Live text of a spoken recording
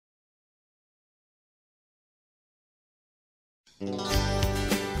Your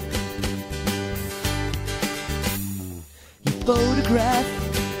photograph,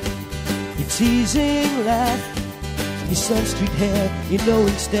 your teasing laugh, your Sunstreet hair, your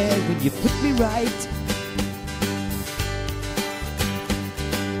knowing stare when you put me right.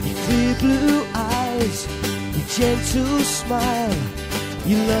 Your clear blue eyes, your gentle smile,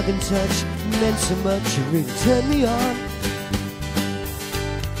 your loving touch meant so much, you really turned me on.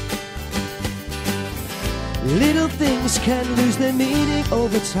 Little things can lose their meaning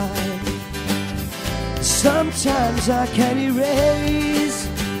over time. Sometimes I can't erase.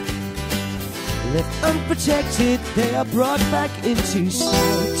 Left unprotected, they are brought back into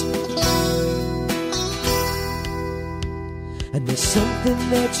sight. And there's something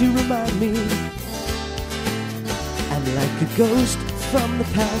there to remind me. And like a ghost from the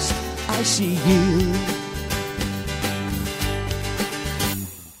past, I see you.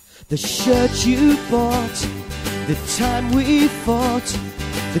 The shirt you bought, the time we fought,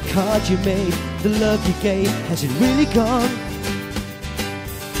 the card you made, the love you gave, has it really gone?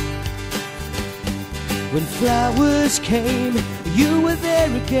 When flowers came, you were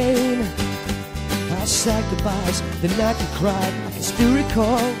there again. Our sad goodbyes, the night we cried, I can still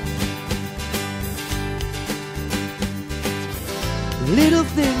recall. Little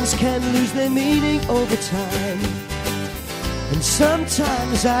things can lose their meaning over time, and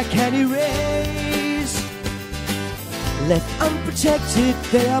sometimes I can't erase. Left unprotected,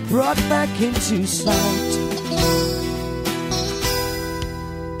 they are brought back into sight.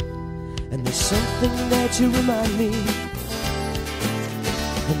 And there's something there to remind me.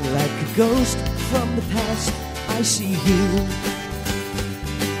 And like a ghost from the past, I see you.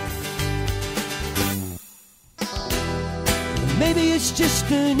 Maybe it's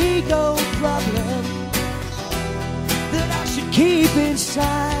just an ego problem that I should keep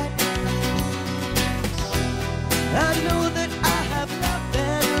inside. I know that I have loved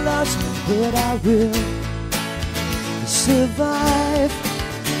and lost, but I will survive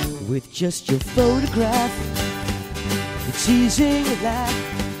with just your photograph, your teasing laugh,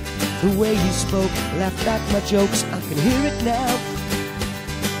 the way you spoke, laughed at my jokes, I can hear it now.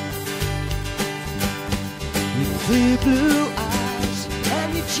 Your clear blue eyes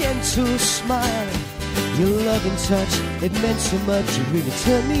and your gentle smile, your loving touch, it meant so much, you really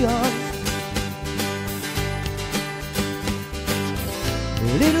turned me on.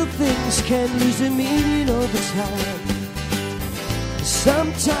 Little things can lose their meaning over time.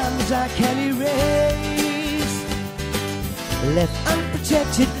 Sometimes I can't erase. Left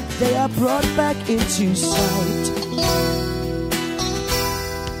unprotected, they are brought back into sight.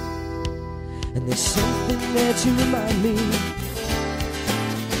 And there's something there to remind me.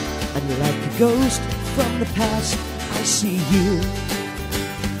 And like a ghost from the past, I see you.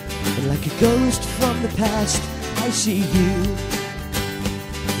 And like a ghost from the past, I see you.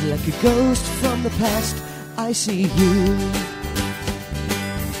 Like a ghost from the past, I see you.